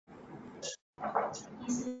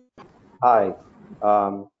Hi,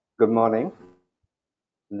 good morning.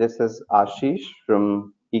 This is Ashish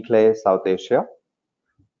from ECLA South Asia.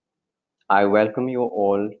 I welcome you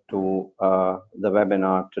all to the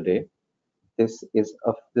webinar today. This is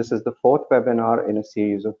the fourth webinar in a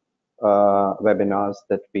series of webinars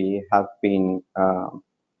that we have been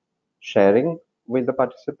sharing with the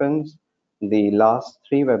participants. The last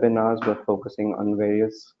three webinars were focusing on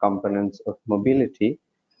various components of mobility,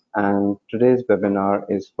 and today's webinar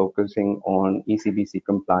is focusing on ECBC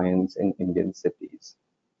compliance in Indian cities.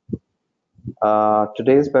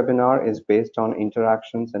 Today's webinar is based on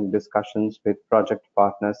interactions and discussions with project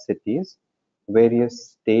partner cities,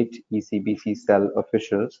 various state ECBC cell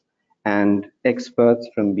officials, and experts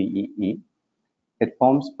from BEE. It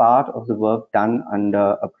forms part of the work done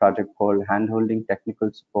under a project called Handholding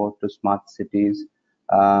Technical Support to Smart Cities,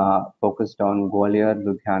 focused on Gwalior,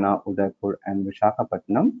 Ludhiana, Udaipur, and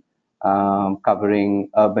Visakhapatnam, covering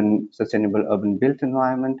sustainable urban built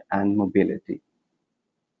environment and mobility.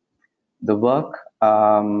 The work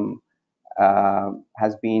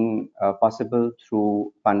has been possible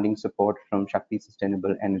through funding support from Shakti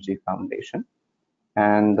Sustainable Energy Foundation.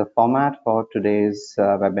 And the format for today's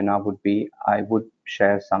webinar would be, I would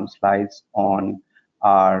share some slides on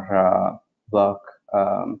our work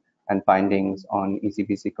and findings on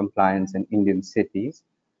ECBC compliance in Indian cities.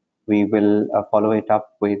 We will follow it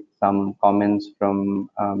up with some comments from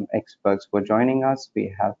experts who are joining us.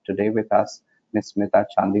 We have today with us Ms. Smita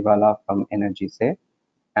Chandiwala from Energy Say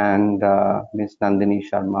and Ms. Nandini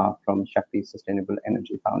Sharma from Shakti Sustainable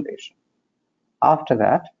Energy Foundation. After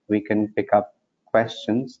that, we can pick up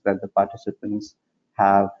questions that the participants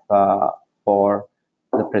have for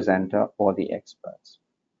the presenter or the experts.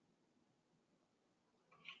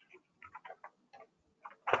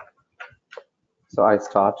 So I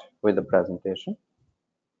start with the presentation.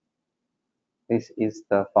 This is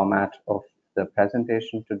the format of the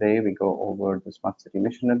presentation today. We go over the Smart City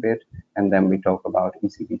Mission a bit, and then we talk about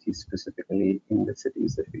ECBC specifically in the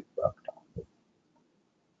cities that we've worked on.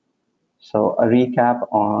 So a recap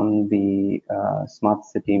on the Smart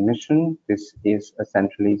City Mission. This is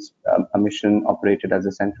a mission operated as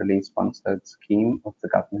a centrally sponsored scheme of the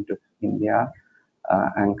Government of India,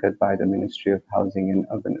 anchored by the Ministry of Housing and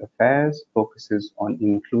Urban Affairs, focuses on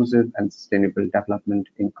inclusive and sustainable development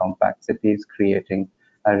in compact cities, creating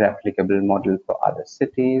a replicable model for other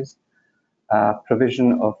cities.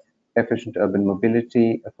 Provision of efficient urban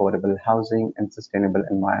mobility, affordable housing, and sustainable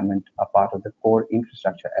environment are part of the core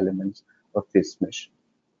infrastructure elements of this mission.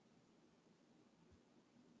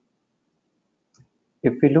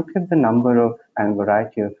 If we look at the number of and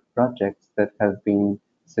variety of projects that have been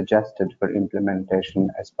suggested for implementation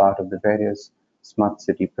as part of the various smart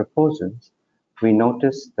city proposals, we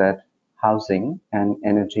notice that housing and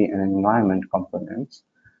energy and environment components,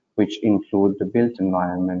 which include the built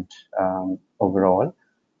environment overall,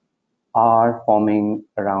 are forming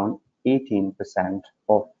around 18%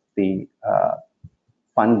 of the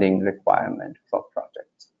funding requirement for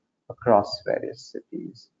projects across various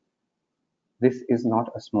cities. This is not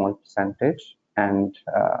a small percentage and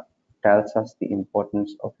tells us the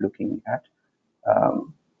importance of looking at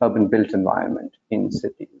urban built environment in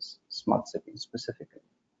cities, smart cities specifically.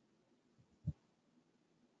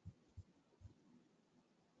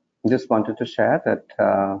 Just wanted to share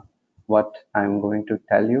that what I'm going to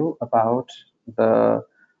tell you about the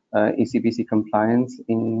ECBC compliance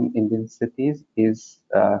in Indian cities is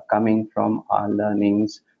coming from our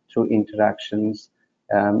learnings through interactions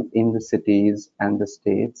in the cities and the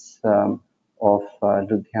states of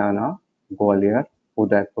Ludhiana, Gwalior,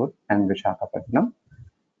 Udaipur, and Visakhapatnam.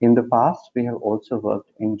 In the past, we have also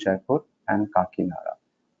worked in Jaipur and Kakinada.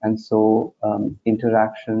 And so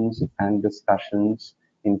interactions and discussions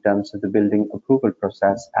in terms of the building approval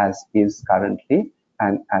process as is currently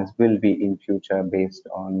and as will be in future based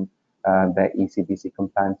on the ECBC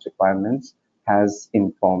compliance requirements has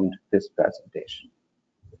informed this presentation.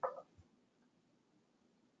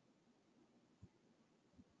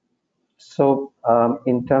 So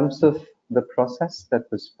in terms of the process that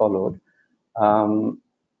was followed,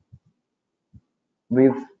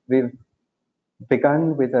 we've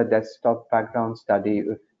begun with a desktop background study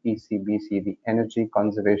of ECBC, the Energy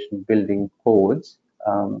Conservation Building Codes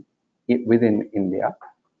within India,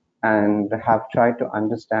 and have tried to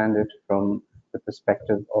understand it from the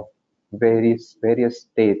perspective of various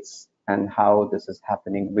states and how this is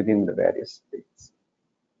happening within the various states.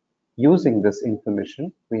 Using this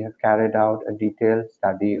information, we have carried out a detailed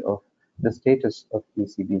study of the status of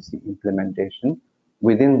ECBC implementation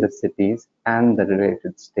within the cities and the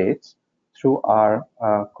related states through our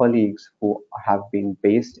colleagues who have been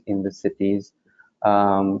based in the cities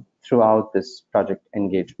throughout this project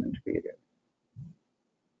engagement period.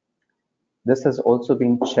 This has also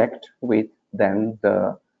been checked with then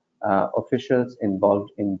the officials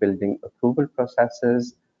involved in building approval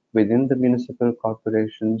processes within the municipal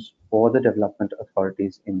corporations or the development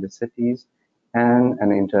authorities in the cities, and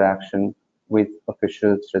an interaction with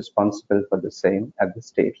officials responsible for the same at the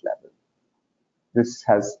state level. This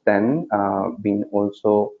has then been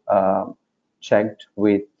also checked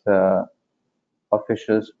with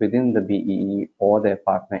officials within the BEE or their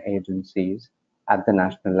partner agencies at the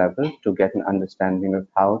national level to get an understanding of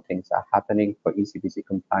how things are happening for ECBC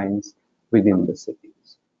compliance within the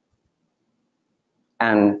cities.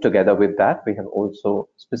 And together with that, we have also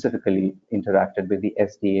specifically interacted with the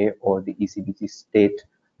SDA or the ECBC state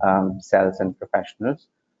cells and professionals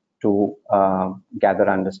to gather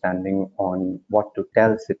understanding on what to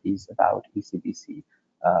tell cities about ECBC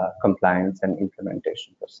compliance and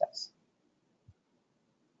implementation process.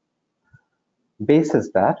 Basis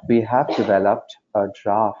that, we have developed a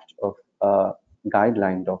draft of a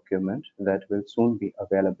guideline document that will soon be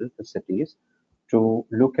available for cities to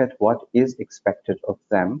look at what is expected of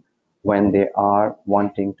them when they are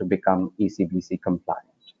wanting to become ECBC compliant.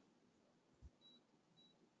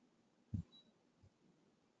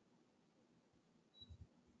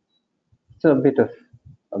 So a bit of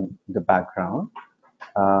the background.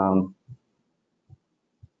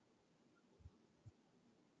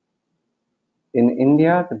 In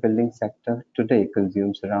India, the building sector today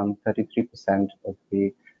consumes around 33% of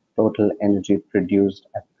the total energy produced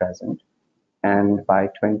at present. And by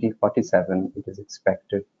 2047, it is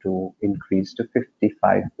expected to increase to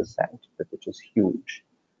 55%, which is huge.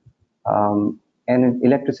 And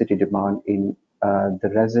electricity demand in the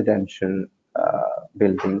residential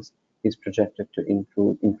buildings is projected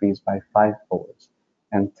to increase by 5-folds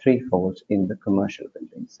and 3-folds in the commercial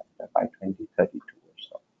building sector by 2032 or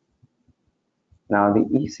so. Now, the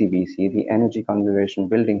ECBC, the Energy Conservation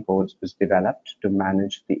Building Codes, was developed to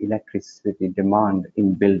manage the electricity demand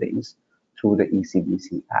in buildings through the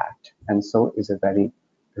ECBC Act, and so is a very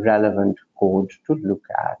relevant code to look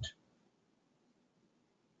at.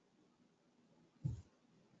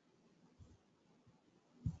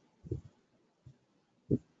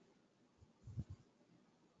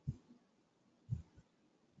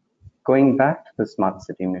 Going back to the Smart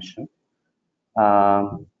City mission,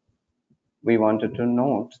 we wanted to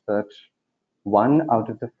note that 1 out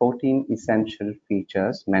of the 14 essential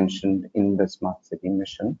features mentioned in the Smart City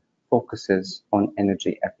mission focuses on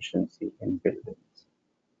energy efficiency in buildings.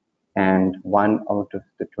 And 1 out of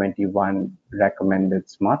the 21 recommended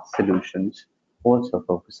smart solutions also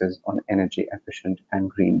focuses on energy efficient and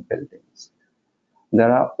green buildings.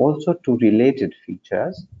 There are also 2 related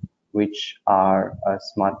features, which are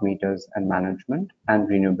smart meters and management and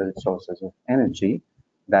renewable sources of energy,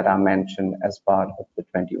 that are mentioned as part of the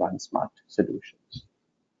 21 smart solutions.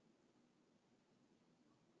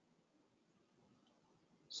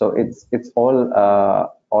 So it's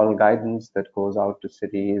all guidance that goes out to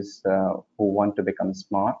cities who want to become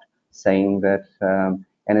smart, saying that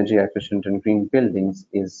energy efficient and green buildings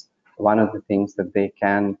is one of the things that they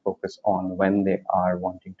can focus on when they are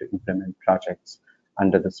wanting to implement projects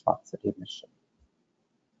under the Smart City mission.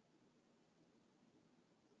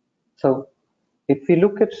 So if we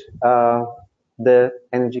look at the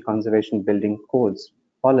Energy Conservation Building Codes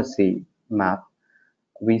policy map,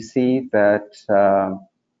 we see that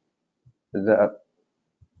the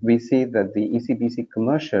ECBC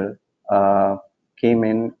commercial came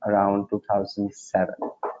in around 2007,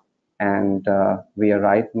 and we are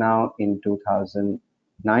right now in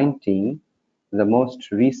 2019. The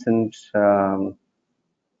most recent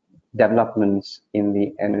developments in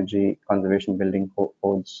the Energy Conservation Building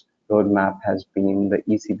Codes roadmap has been the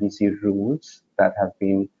ECBC rules that have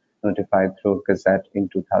been notified through Gazette in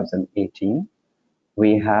 2018.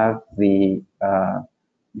 We have the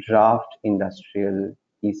draft industrial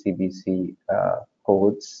ECBC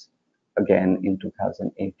codes again in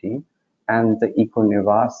 2018, and the Eco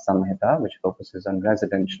Niwas Samhita, which focuses on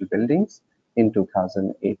residential buildings, in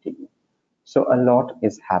 2018. So a lot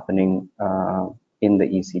is happening in the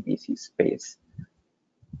ECBC space.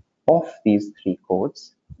 Of these 3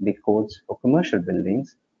 codes, the codes for commercial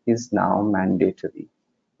buildings is now mandatory.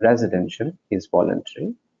 Residential is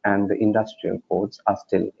voluntary, and the industrial codes are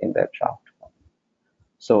still in their draft form.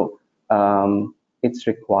 So it's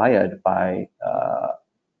required by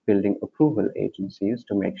building approval agencies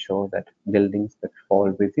to make sure that buildings that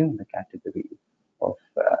fall within the category of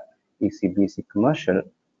ECBC commercial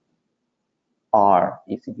are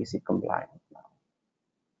ECBC compliant now.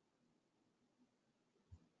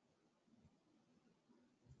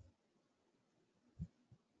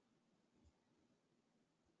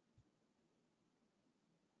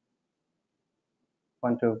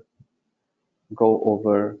 want to go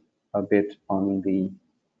over a bit on the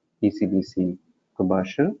ECBC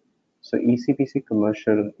commercial. So ECBC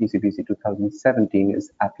commercial, ECBC 2017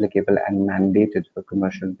 is applicable and mandated for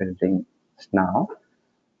commercial buildings now.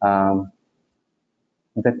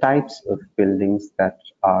 The types of buildings that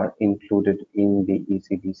are included in the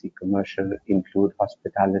ECBC commercial include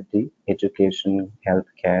hospitality, education,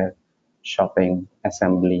 healthcare, shopping,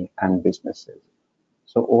 assembly, and businesses.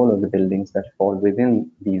 So all of the buildings that fall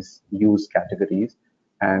within these use categories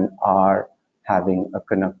and are having a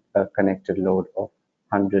connected load of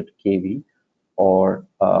 100 kV or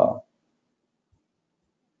a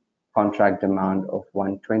contract demand of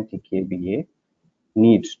 120 kVA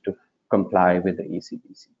need to comply with the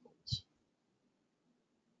ECBC codes.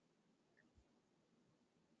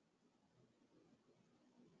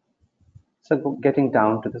 So getting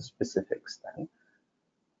down to the specifics then.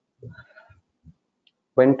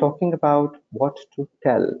 When talking about what to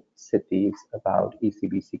tell cities about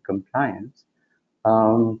ECBC compliance,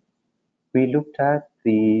 we looked at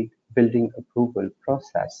the building approval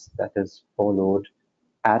process that is followed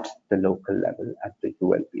at the local level, at the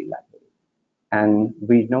ULB level. And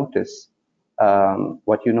we notice,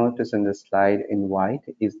 what you notice in the slide in white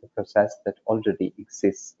is the process that already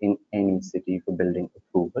exists in any city for building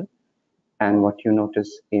approval. And what you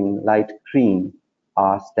notice in light green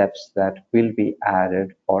are steps that will be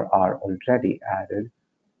added or are already added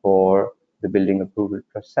for the building approval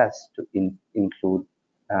process to include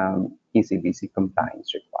ECBC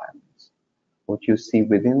compliance requirements. What you see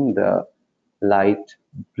within the light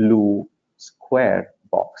blue square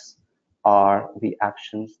box are the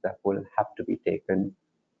actions that will have to be taken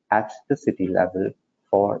at the city level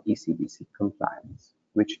for ECBC compliance,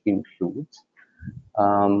 which includes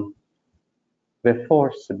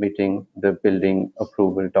before submitting the building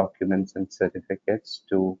approval documents and certificates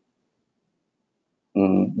to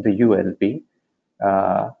the ULB,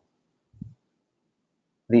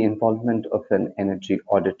 the involvement of an energy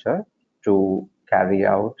auditor to carry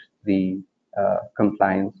out the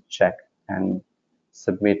compliance check and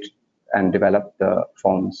submit and develop the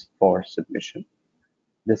forms for submission.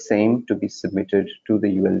 The same to be submitted to the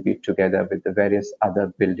ULB together with the various other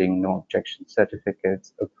building no objection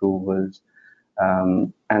certificates, approvals,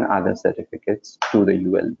 and other certificates to the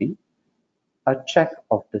ULB. A check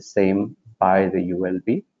of the same by the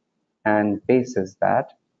ULB, and basis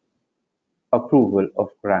that approval of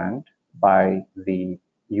grant by the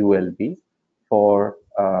ULB for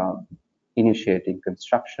initiating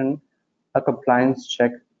construction, a compliance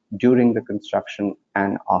check during the construction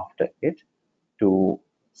and after it to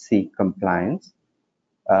seek compliance.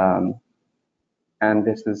 And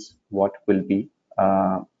this is what will be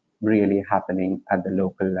really happening at the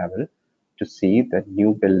local level to see that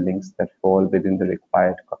new buildings that fall within the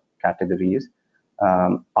required categories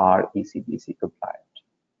are ECBC compliant.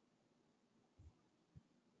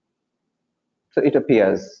 So it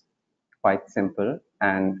appears quite simple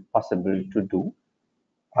and possible to do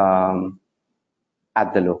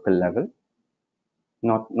at the local level.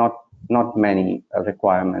 Not many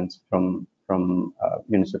requirements from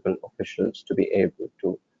municipal officials to be able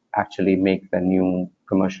to actually make the new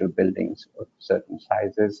commercial buildings of certain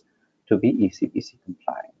sizes to be ECBC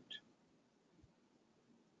compliant.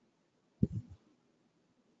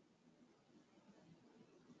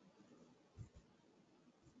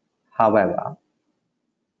 However,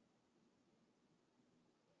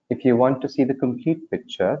 if you want to see the complete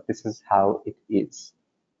picture, this is how it is.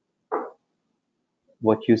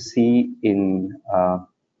 What you see in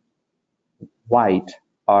white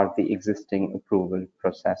are the existing approval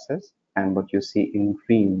processes, and what you see in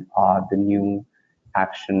green are the new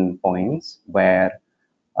action points where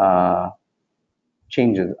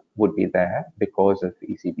changes would be there because of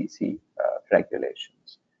ECBC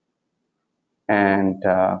regulations. And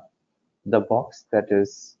the box that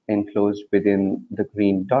is enclosed within the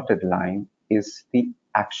green dotted line is the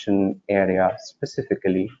action area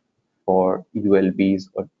specifically for ULBs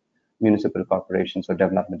or municipal corporations or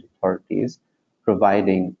development authorities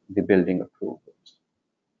providing the building approvals.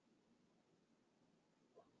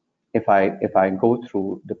 If I go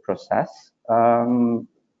through the process for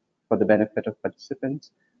the benefit of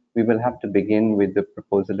participants, we will have to begin with the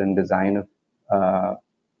proposal and design of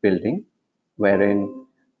building, wherein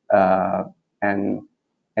an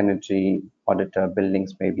energy auditor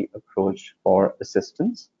buildings may be approached for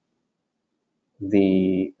assistance.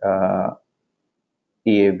 The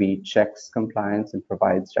EAB checks compliance and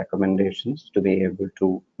provides recommendations to be able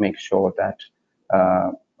to make sure that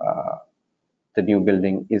the new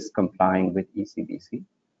building is complying with ECBC.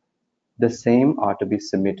 The same are to be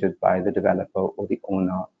submitted by the developer or the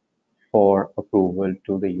owner for approval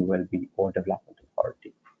to the ULB or Development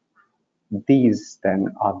Authority. These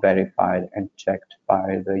then are verified and checked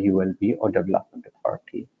by the ULB or Development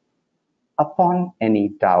Authority. Upon any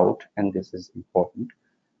doubt, and this is important,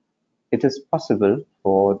 it is possible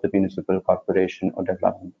for the municipal corporation or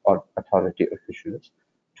development or authority officials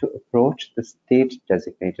to approach the state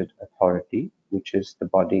designated authority, which is the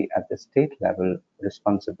body at the state level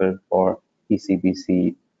responsible for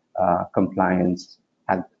ECBC compliance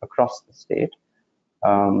across the state,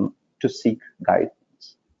 to seek guidance.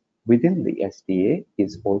 Within the SDA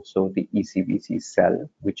is also the ECBC cell,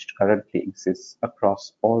 which currently exists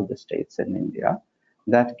across all the states in India,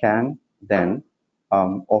 that can then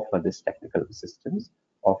offer this technical assistance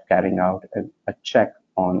of carrying out a check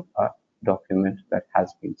on a document that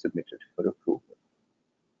has been submitted for approval.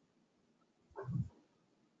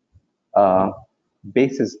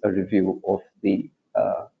 Basis a review of the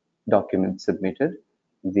document submitted,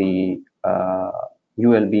 the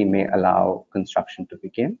ULB may allow construction to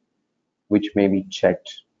begin, which may be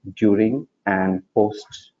checked during and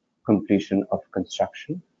post completion of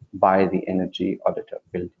construction by the energy auditor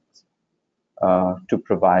buildings to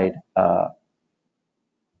provide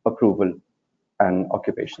approval and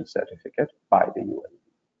occupation certificate by the ULB.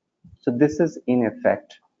 So this is in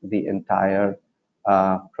effect the entire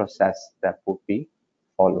process that would be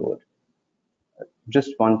followed.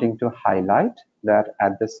 Just wanting to highlight that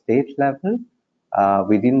at the state level,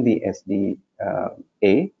 within the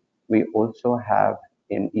SDA, we also have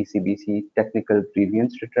an ECBC Technical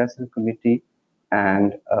Grievance Redressal Committee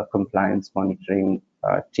and a compliance monitoring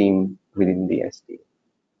team within the SDA.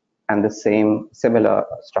 And the similar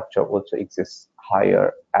structure also exists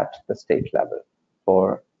higher at the state level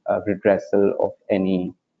for redressal of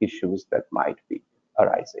any issues that might be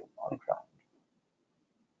arising on ground.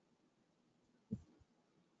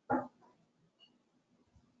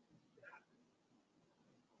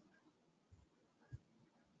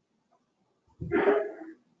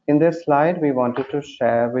 In this slide, we wanted to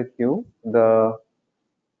share with you the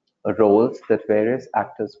roles that various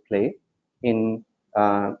actors play in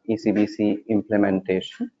ECBC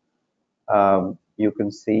implementation. You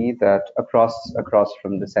can see that across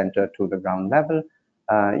from the center to the ground level,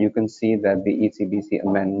 you can see that the ECBC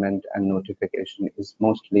amendment and notification is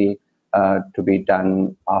mostly to be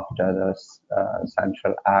done after the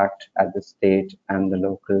central act at the state and the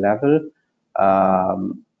local level.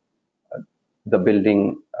 The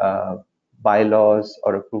building bylaws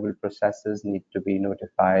or approval processes need to be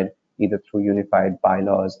notified either through unified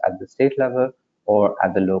bylaws at the state level or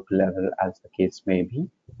at the local level, as the case may be.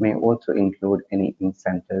 May also include any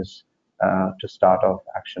incentives to start off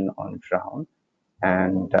action on ground.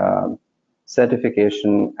 And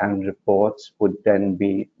certification and reports would then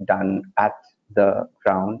be done at the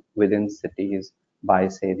ground within cities by,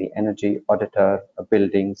 say, the energy auditor,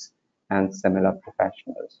 buildings, and similar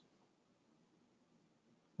professionals.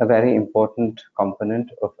 A very important component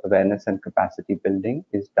of awareness and capacity building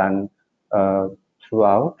is done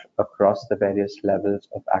throughout across the various levels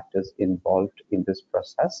of actors involved in this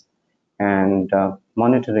process. And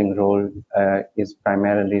monitoring role is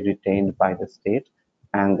primarily retained by the state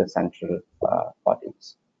and the central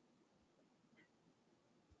bodies.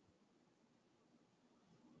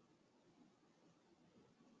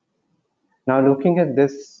 Now, looking at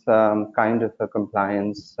this kind of a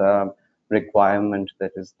compliance requirement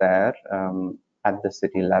that is there at the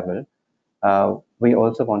city level, we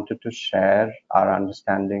also wanted to share our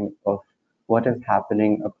understanding of what is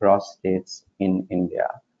happening across states in India.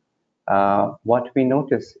 What we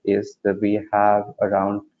notice is that we have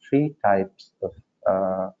around 3 types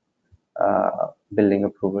of building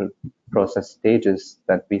approval process stages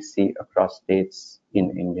that we see across states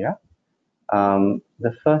in India.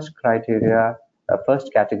 The first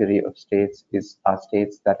category of states are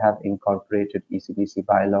states that have incorporated ECBC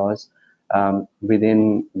bylaws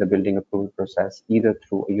within the building approval process, either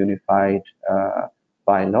through a unified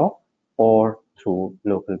bylaw or through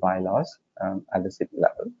local bylaws at the city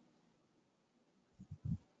level.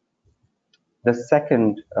 The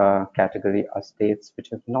second category are states which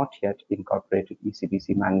have not yet incorporated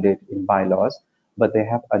ECBC mandate in bylaws, but they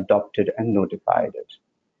have adopted and notified it.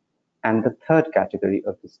 And the third category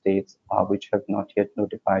of the states are which have not yet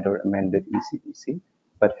notified or amended ECBC,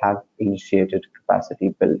 but have initiated capacity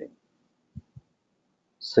building.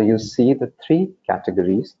 So you see the 3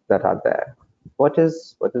 categories that are there. What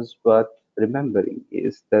is worth remembering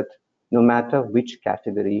is that no matter which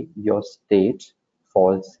category your state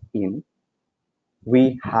falls in,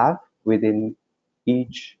 we have within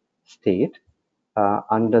each state,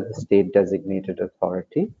 under the state designated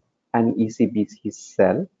authority, an ECBC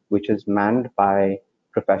cell, which is manned by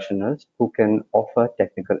professionals who can offer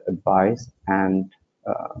technical advice and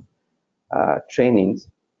trainings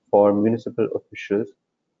for municipal officials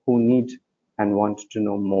who need and want to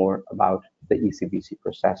know more about the ECBC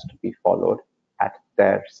process to be followed at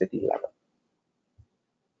their city level.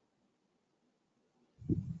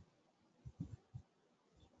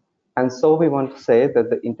 And so we want to say that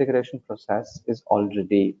the integration process is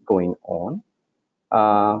already going on.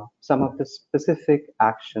 Some of the specific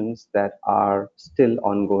actions that are still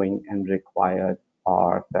ongoing and required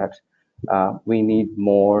are that we need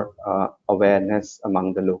more awareness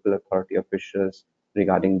among the local authority officials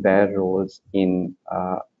regarding their roles in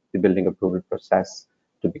the building approval process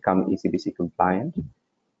to become ECBC compliant.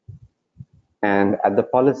 And at the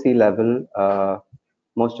policy level,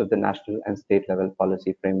 most of the national and state level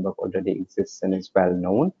policy framework already exists and is well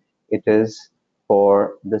known. It is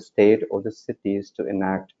for the state or the cities to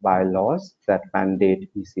enact bylaws that mandate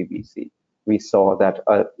ECBC. We saw that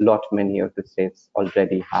many of the states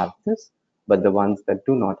already have this, but the ones that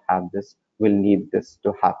do not have this will need this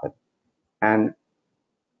to happen. And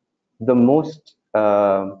the most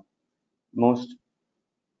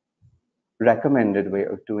recommended way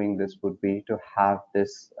of doing this would be to have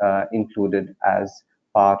this included as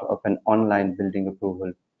part of an online building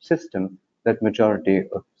approval system that majority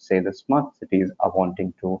of, say, the smart cities are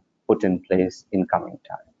wanting to put in place in coming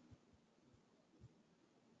time.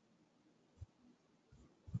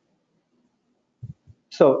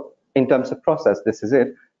 So in terms of process, this is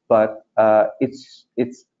it, but it's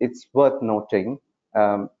worth noting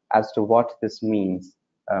as to what this means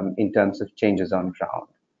in terms of changes on ground,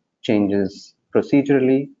 changes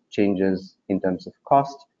procedurally, changes in terms of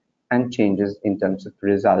cost, and changes in terms of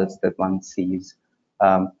results that one sees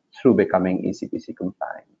through becoming ECBC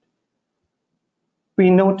compliant. We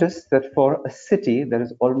notice that for a city, there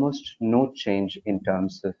is almost no change in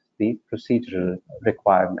terms of the procedural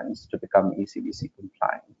requirements to become ECBC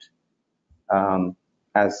compliant.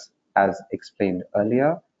 As explained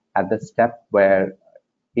earlier, at the step where,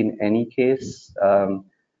 in any case,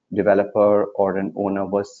 developer or an owner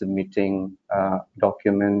was submitting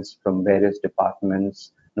documents from various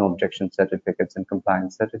departments, no objection certificates and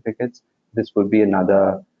compliance certificates, this would be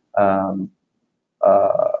another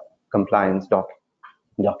compliance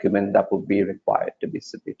document that would be required to be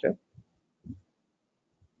submitted.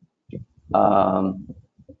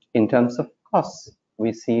 In terms of costs,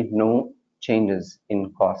 we see no changes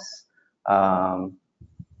in costs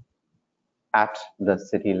at the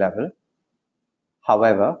city level.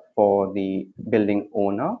 However, for the building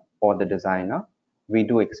owner or the designer, we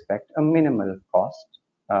do expect a minimal cost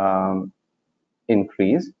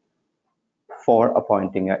increase for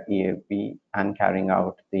appointing an EAB and carrying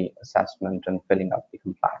out the assessment and filling up the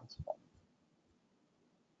compliance form.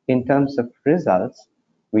 In terms of results,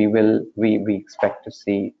 we expect to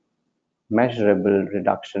see measurable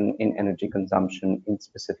reduction in energy consumption in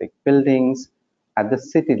specific buildings. At the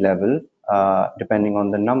city level, depending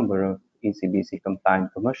on the number of ECBC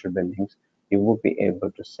compliant commercial buildings, you will be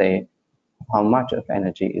able to say how much of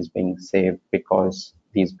energy is being saved because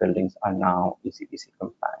these buildings are now ECBC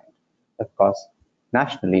compliant. Of course,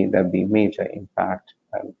 nationally, there'll be major impact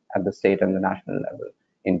at the state and the national level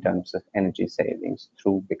in terms of energy savings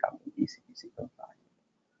through becoming ECBC compliant.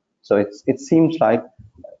 So it seems like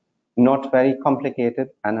not very complicated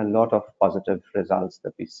and a lot of positive results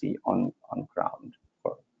that we see on ground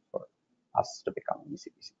for us to become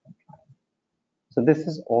ECBC compliant. So this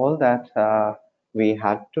is all that we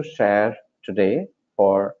had to share today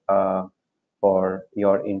for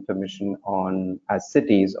your information on, as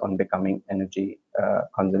cities, on becoming energy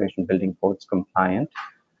conservation building codes compliant.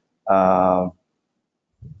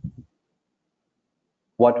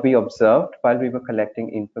 What we observed while we were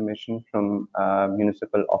collecting information from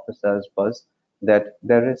municipal officers was that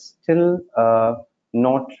there is still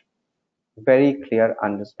not very clear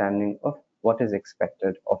understanding of what is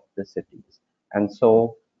expected of the cities. And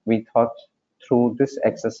so we thought through this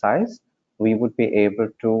exercise, we would be able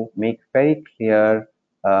to make very clear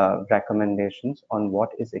recommendations on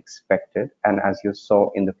what is expected. And as you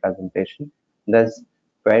saw in the presentation, there's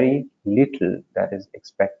very little that is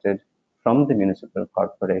expected from the municipal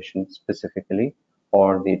corporation specifically,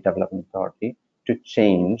 or the development authority, to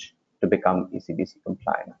change to become ECBC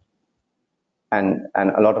compliant. And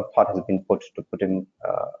a lot of thought has been put in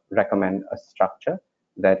recommend a structure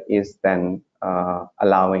that is then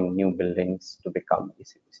allowing new buildings to become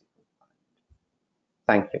ECBC compliant.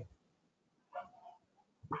 Thank you.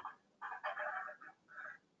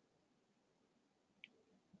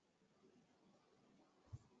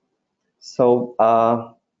 So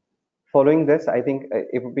Following this, I think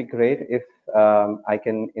it would be great if I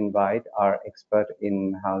can invite our expert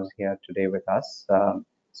in-house here today with us,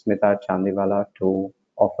 Smita Chandiwala, to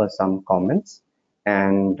offer some comments.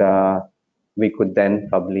 And we could then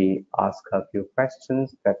probably ask her a few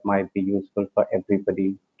questions that might be useful for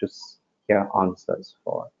everybody to hear answers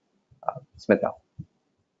for. Smita.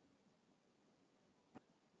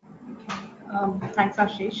 Thanks,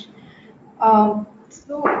 Ashish.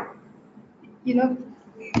 So,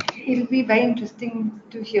 it'll be very interesting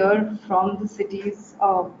to hear from the cities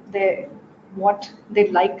what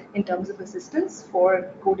they'd like in terms of assistance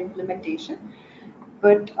for code implementation.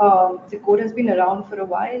 But the code has been around for a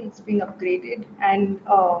while, it's been upgraded, and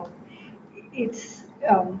it's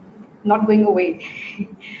not going away,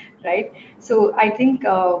 right? So I think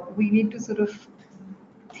we need to sort of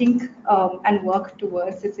think and work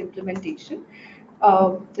towards its implementation.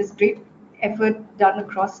 There's great effort done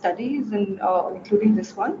across studies, and including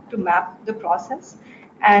this one, to map the process.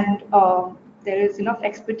 And there is enough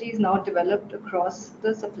expertise now developed across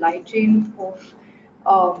the supply chain of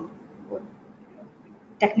um,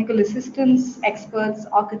 technical assistants, experts,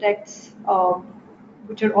 architects,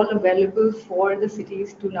 which are all available for the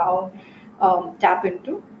cities to now tap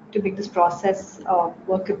into to make this process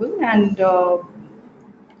workable. And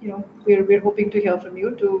we're hoping to hear from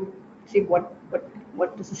you to see what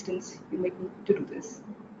assistance you may need to do this.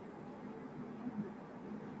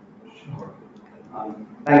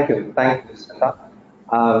 Thank you, Smita.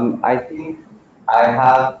 I think I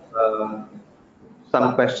have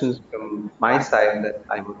some questions from my side that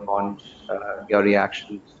I would want your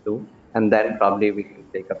reactions to, and then probably we can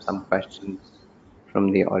take up some questions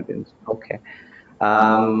from the audience. Okay.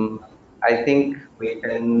 Um, I think we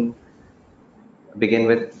can begin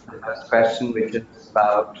with the first question, which is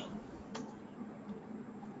about,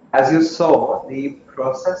 as you saw, the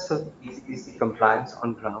process of ECBC compliance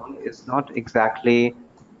on ground is not exactly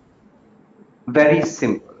very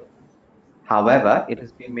simple. However, it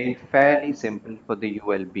has been made fairly simple for the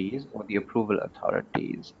ULBs or the approval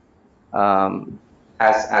authorities, um,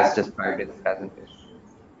 as described in the presentation.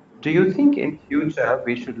 Do you think in future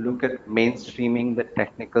we should look at mainstreaming the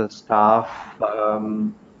technical staff,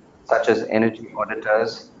 such as energy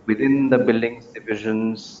auditors, within the buildings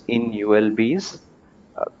divisions in ULBs?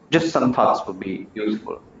 Just some thoughts would be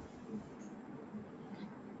useful.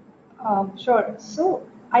 Sure. So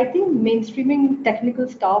I think mainstreaming technical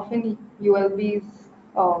staff in ULBs,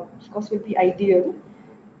 of course, will be ideal.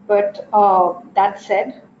 But that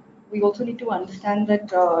said, we also need to understand that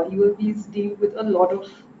ULBs deal with a lot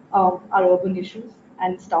of our urban issues,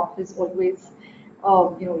 and staff is always,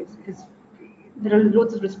 there are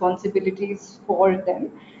loads of responsibilities for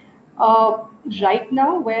them. Uh, right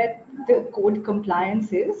now, where the code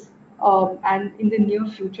compliance is, and in the near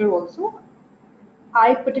future also,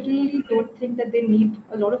 I particularly don't think that they need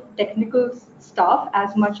a lot of technical staff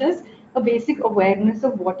as much as a basic awareness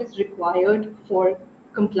of what is required for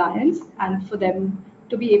compliance and for them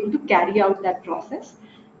to be able to carry out that process.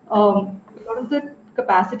 A lot of the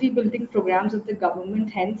capacity building programs of the government,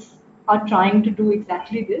 hence, are trying to do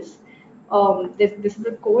exactly this. This is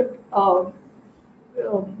a code.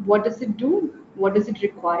 What does it do? What does it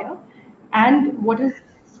require? And what is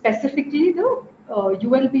specifically the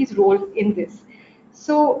ULB's role in this?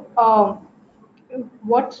 So,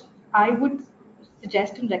 what I would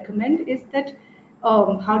suggest and recommend is that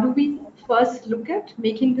how do we first look at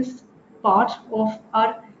making this part of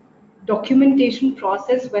our documentation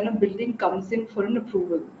process when a building comes in for an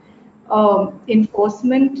approval?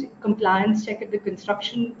 Enforcement, compliance check at the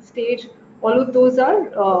construction stage, all of those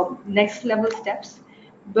are next level steps.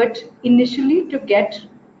 But initially, to get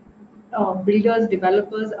builders,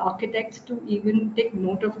 developers, architects to even take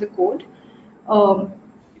note of the code, um,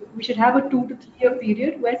 we should have a 2 to 3 year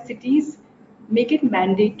period where cities make it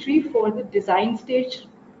mandatory for the design stage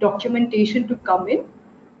documentation to come in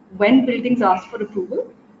when buildings ask for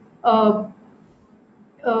approval. Uh,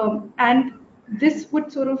 and this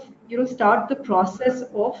would sort of start the process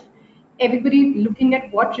of everybody looking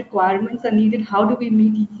at what requirements are needed, how do we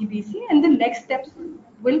meet ECBC, and the next steps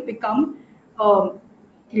will become um,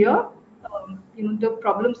 clear. The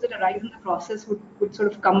problems that arise in the process would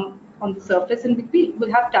sort of come on the surface, and we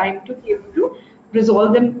will have time to be able to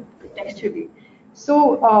resolve them contextually.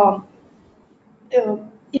 So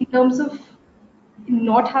in terms of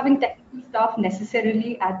not having technical staff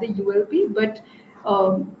necessarily at the ULP, but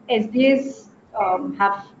SDAs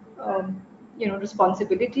have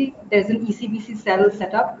responsibility. There's an ECBC cell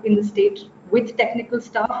set up in the state with technical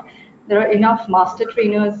staff. There are enough master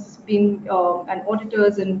trainers being and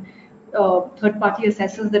auditors and third-party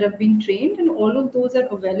assessors that have been trained, and all of those are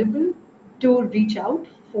available to reach out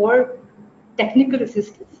for technical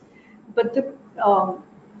assistance, but the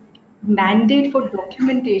mandate for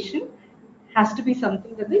documentation has to be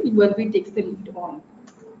something that the ULB takes the lead on.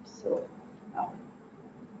 So, um,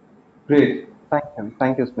 Great.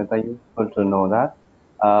 Thank you, Smita. Useful to know that.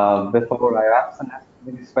 Before I ask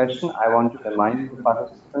the next question, I want to remind the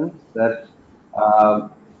participants that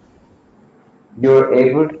um, you're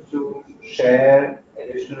able to share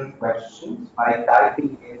additional questions by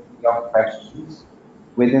typing in your questions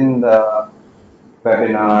within the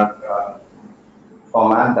webinar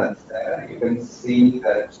format that's there. You can see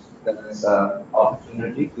that there's an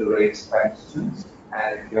opportunity to raise questions,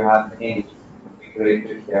 and if you have any, it would be great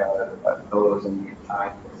to hear those and give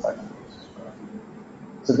time for such things as well.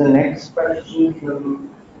 So the next question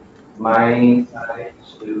from my side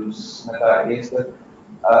to Smita is that,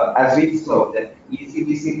 as we saw, that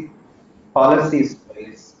ECBC policy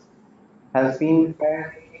space has been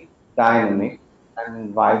fairly dynamic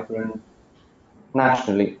and vibrant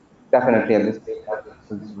nationally, definitely at the state levels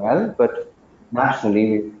as well, but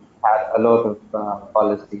nationally we've had a lot of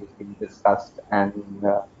policies being discussed and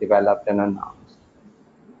developed and announced.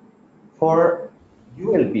 For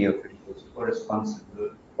ULB officials who are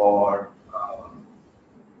responsible for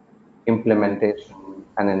implementation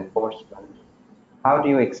and enforcement, how do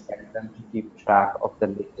you expect them to keep track of the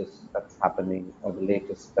latest that's happening or the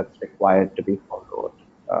latest that's required to be followed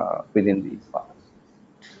within these policies?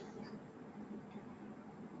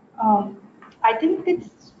 Um, I think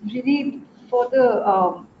it's really for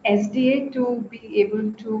the SDA to be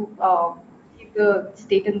able to keep the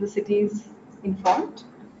state and the cities informed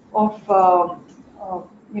of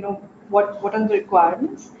you know what are the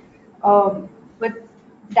requirements. But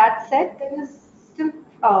that said, there is still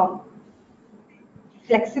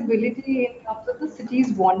flexibility in terms of the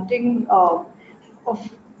cities wanting of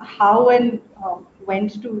how and when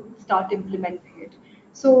to start implementing it.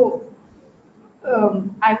 So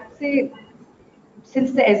I would say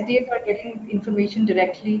since the SDAs are getting information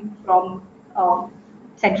directly from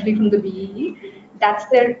centrally from the BEE, that's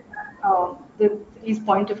their the city's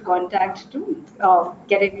point of contact to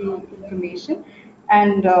get any information.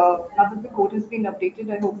 And now that the code has been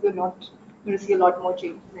updated, I hope we're not going to see a lot more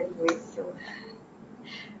changes anyway. So.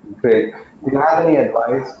 Great. Do you have any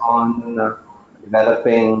advice on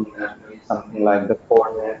developing something like the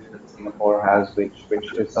CoreNet that Singapore has, which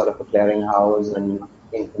is sort of a clearinghouse and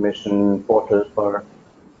information portal for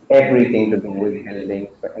everything to do with buildings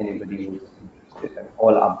for anybody who's interested, and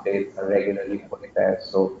all updates are regularly put there.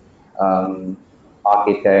 So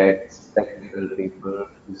architects, technical people,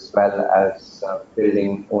 as well as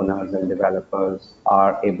building owners and developers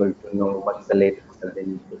are able to know what's the latest that they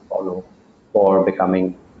need to follow for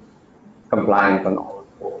becoming compliant on all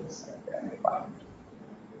codes that they are required.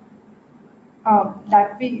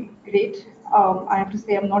 That'd be great. I have to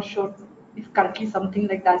say, I'm not sure if currently something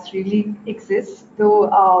like that really exists, though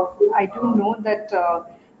I do know that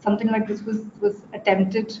something like this was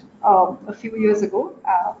attempted a few years ago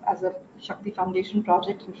as a Shakti Foundation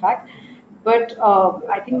project, in fact. But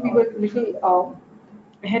I think we were a little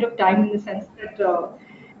ahead of time in the sense that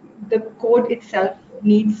the code itself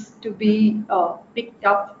needs to be picked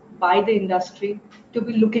up by the industry to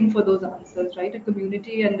be looking for those answers, right? A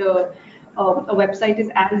community and a website is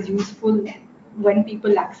as useful when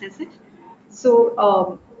people access it.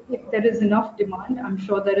 So if there is enough demand, I'm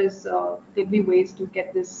sure there'll be ways to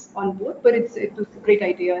get this on board. But it was a great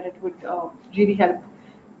idea, and it would really help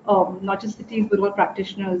not just cities but all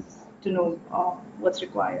practitioners to know what's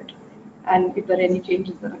required and if there are any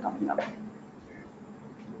changes that are coming up.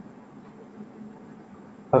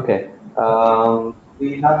 Okay.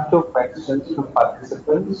 We have two questions from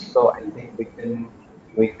participants, so I think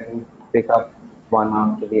we can pick up one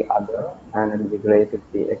after the other, and it'll be great if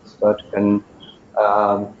the expert can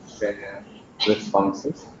share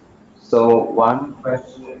responses. So one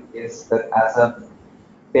question is that as a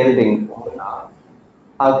building owner,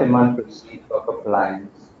 how can one proceed for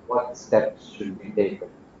compliance? What steps should be taken?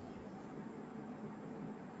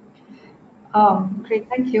 Great,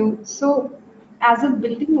 thank you. So, as a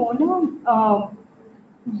building owner,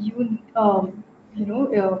 you you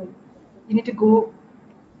know you need to go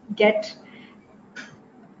get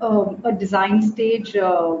a design stage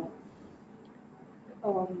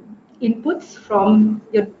inputs from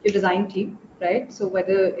your design team, right? So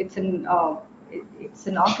whether it's an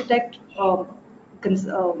architect,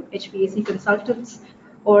 HVAC consultants,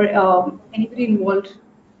 or anybody involved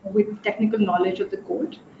with technical knowledge of the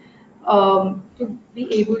code, to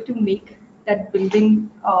be able to make that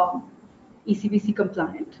building ECBC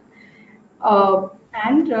compliant,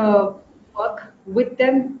 and work with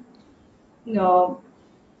them, you know,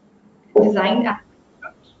 design and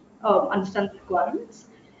construct. understand the requirements.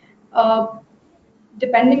 Uh,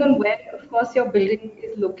 Depending on where, of course, your building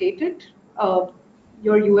is located,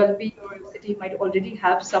 your ULB or city might already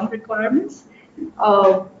have some requirements.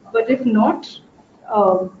 But if not,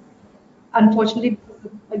 um, unfortunately,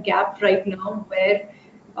 there's a gap right now where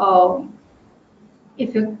um,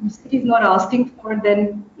 if your city is not asking for,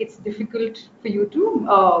 then it's difficult for you to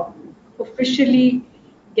officially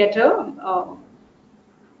get a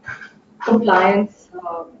compliance,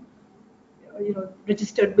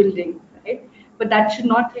 registered building, right? But that should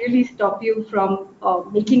not really stop you from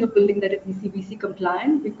making a building that is ECBC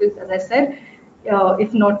compliant, because as I said,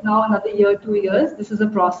 if not now, another year, 2 years, this is a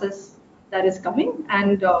process that is coming,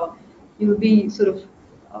 and you'll be sort of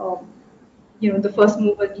the first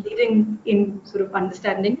mover leading in sort of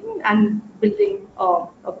understanding and building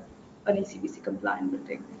an ECBC compliant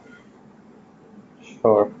building.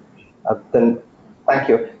 Sure. Then, thank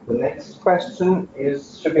you. The next question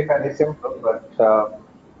is should be fairly simple, but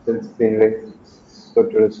since it's been raised, it's good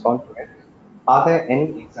to respond to it. Are there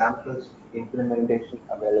any examples of implementation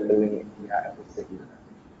available in India at the city level?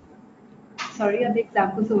 Sorry, are the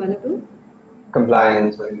examples available?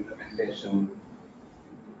 Compliance or implementation?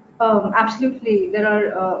 Absolutely. There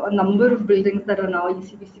are a number of buildings that are now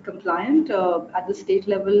ECBC compliant at the state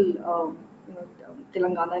level.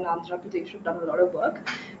 Telangana and Andhra Pradesh have done a lot of work.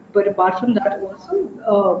 But apart from that,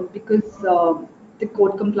 also because the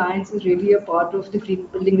code compliance is really a part of the green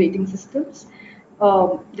building rating systems, there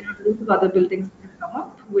are lots of other buildings that have come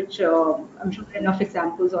up, which I'm sure there are enough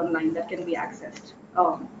examples online that can be accessed.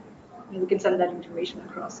 And we can send that information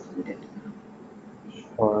across if needed.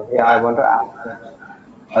 Yeah, I want to add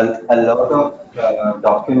that a lot of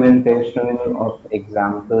documentation of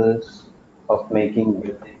examples of making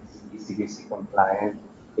buildings ECBC compliant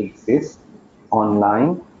exists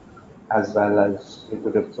online, as well as you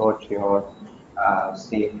could approach your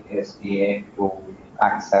state SDA to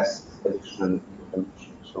access additional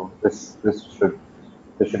information. So this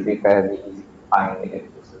should be fairly easy to find if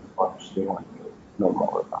this is what you want to know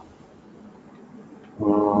more about.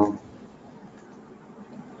 Mm,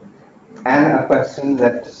 and a question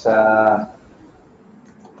that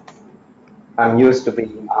I'm used to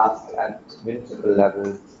being asked at municipal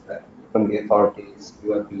levels from the authorities,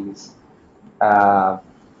 ULPs. Uh,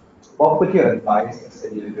 what would you advise a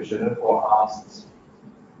city official who asks,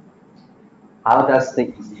 how does the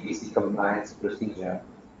ECBC compliance procedure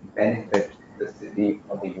benefit the city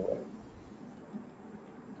or the ULP?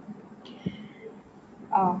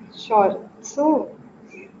 Sure. So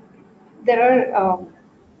there are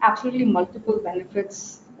absolutely multiple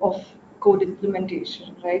benefits of code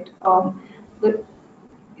implementation, right?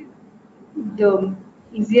 The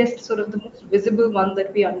easiest, sort of the most visible one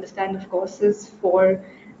that we understand, of course, is for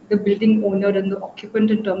the building owner and the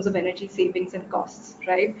occupant in terms of energy savings and costs,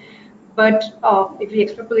 right? But if we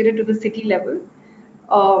extrapolate it to the city level,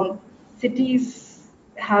 um, cities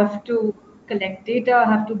have to collect data,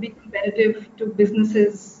 have to be competitive to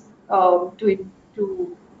businesses,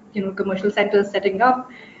 to commercial centers setting up.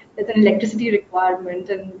 There's an electricity requirement,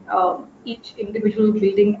 and each individual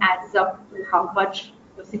building adds up to how much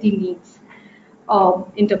the city needs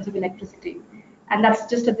in terms of electricity. And that's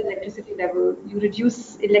just at the electricity level. You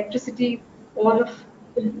reduce electricity, all of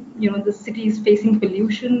the cities facing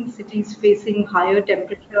pollution, cities facing higher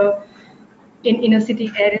temperature. In inner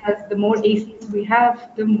city areas, the more ACs we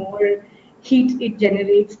have, the more heat it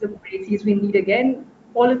generates, the more ACs we need again.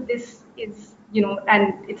 All of this is,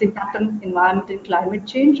 and its impact on environment and climate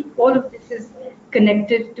change, all of this is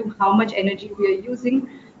connected to how much energy we are using.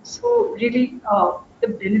 So really, the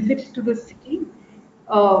benefit to the city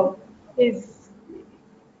uh, is,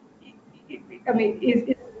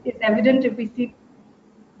 is evident if we see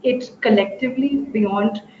it collectively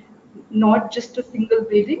beyond not just a single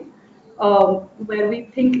building, where we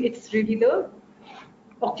think it's really the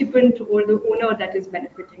occupant or the owner that is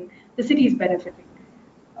benefiting, the city is benefiting.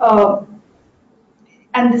 Uh,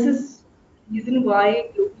 and this is the reason why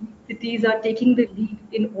globally cities are taking the lead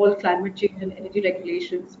in all climate change and energy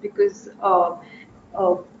regulations, because uh,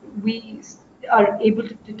 we are able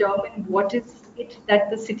to determine what is it that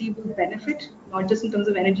the city will benefit, not just in terms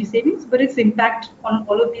of energy savings, but its impact on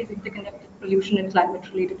all of these interconnected pollution and climate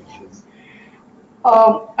related issues.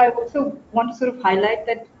 I also want to sort of highlight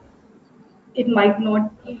that it might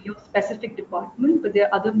not be your specific department, but there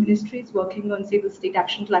are other ministries working on, say, the state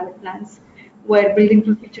action climate plans, where buildings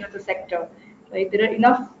will feature as a sector. Right? There are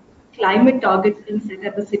enough climate targets being set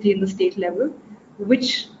at the city and the state level,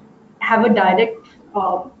 which have a direct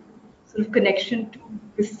sort of connection to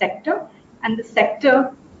this sector, and the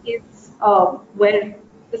sector is where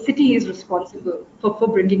the city is responsible for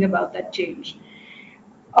bringing about that change.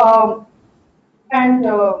 Um, and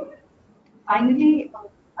finally,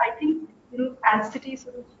 I think as cities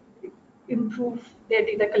sort of improve their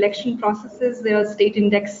data collection processes, there are state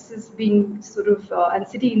indexes being sort of and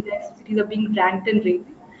city index cities are being ranked and rated.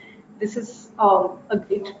 This is a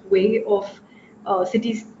great way of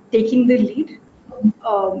cities taking the lead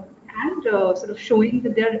and sort of showing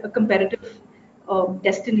that they're a competitive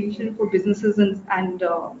destination for businesses and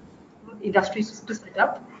industries to set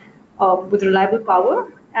up with reliable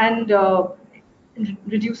power and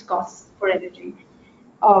reduce costs for energy.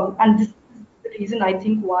 And this is the reason I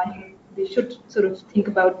think why they should sort of think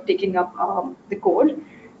about taking up the code.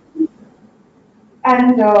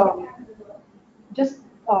 And just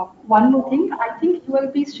one more thing, I think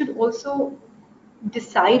ULPs should also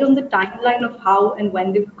decide on the timeline of how and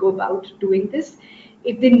when they will go about doing this.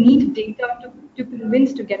 If they need data to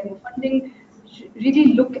convince to get more funding,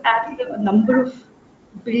 really look at the number of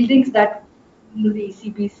buildings that the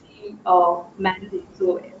ECBC mandates,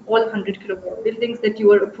 so all 100 kilowatt buildings that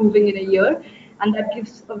you are approving in a year, and that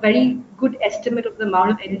gives a very good estimate of the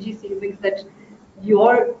amount of energy savings that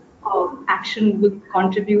your action will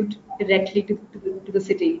contribute directly to the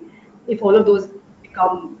city if all of those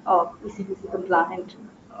become ECBC compliant.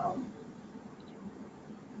 Um,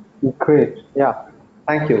 Great. Yeah.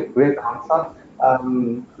 Thank you. Great answer.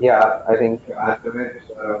 Yeah, I think ultimate,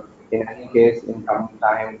 in any case, in coming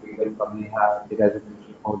time, we will probably have the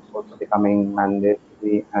residential codes also becoming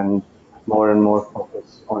mandatory and more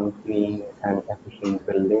focus on clean and efficient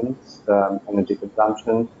buildings, energy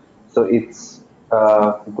consumption. So it's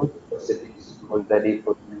good for cities to already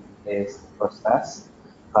put in place the process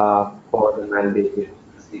for the mandated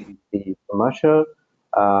ECBC commercial.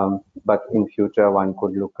 But in future, one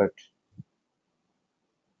could look at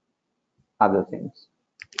other things.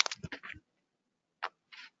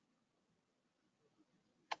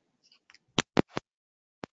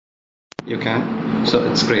 You can. So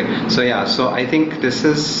it's great. So yeah, so I think this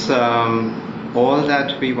is all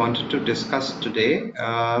that we wanted to discuss today.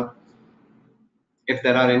 If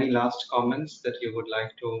there are any last comments that you would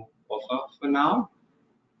like to offer for now,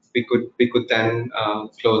 we could then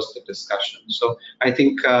close the discussion. So I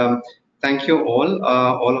think thank you all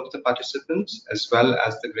of the participants as well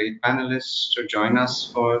as the great panelists to join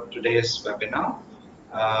us for today's webinar.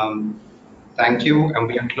 Um, Thank you, and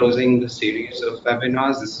we are closing the series of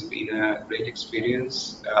webinars. This has been a great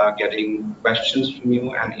experience getting questions from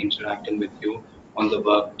you and interacting with you on the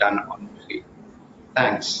work done on the field.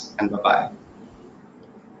 Thanks, and bye-bye.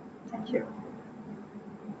 Thank you.